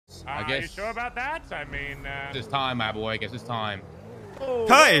guess. You sure about that? I mean, It's time, my boy. I guess it's time. Oh,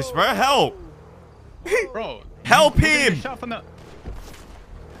 Curtis, bro, help. Bro, help him. Shot from the...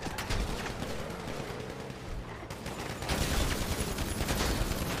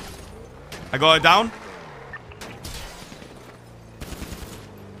 I got it down.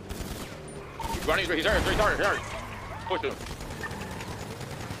 He's running. He's hurt. Push him.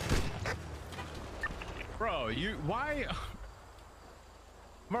 Bro, why?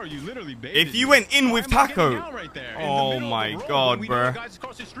 Bro, you literally baited. If you went in with Taco. Right there, oh my God, bro. Guys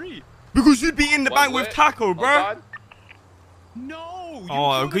across the street. Because you'd be in the bank with Taco, bro. No.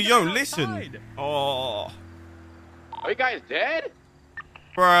 Oh, because you don't listen. Oh. Are you guys dead?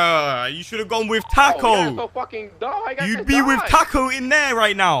 Bruh, you should have gone with Taco. Oh, you guys so fucking dumb. You'd be with Taco in there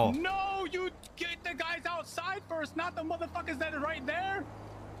right now. No, you get the guys outside first, not the motherfuckers that are right there.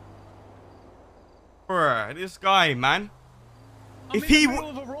 Bruh, this guy, man. If he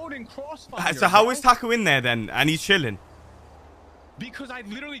so how is Taco in there then? And he's chilling. Because I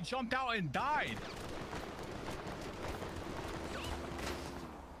literally jumped out and died.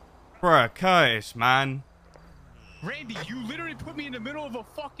 Bruh, Curtis, man. Randy, you literally put me in the middle of a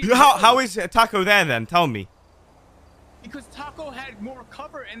fucking... How is Taco there then? Tell me. Because Taco had more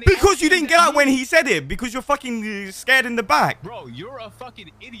cover and... Because you didn't get out when he said it. Because you're fucking scared in the back. Bro, you're a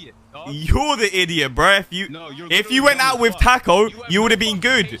fucking idiot, dog. You're the idiot, bro. If you went out with Taco, you would have been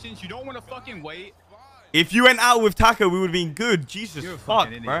good. You don't want to fucking wait. If you went out with Taco, we would have been good. Jesus fuck,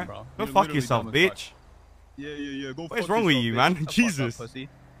 idiot, bro. Go fuck yourself, bitch. Yeah. What is wrong with you, man? Jesus.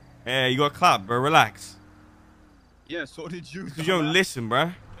 Yeah, you got clapped, bro. Relax. Yeah, so did you. Because you don't listen,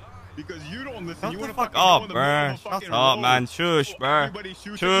 bro. Because you don't listen. Shut the fuck up, bro. Shut up, man. Shush, bro.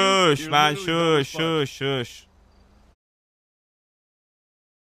 Shush, man. Shush.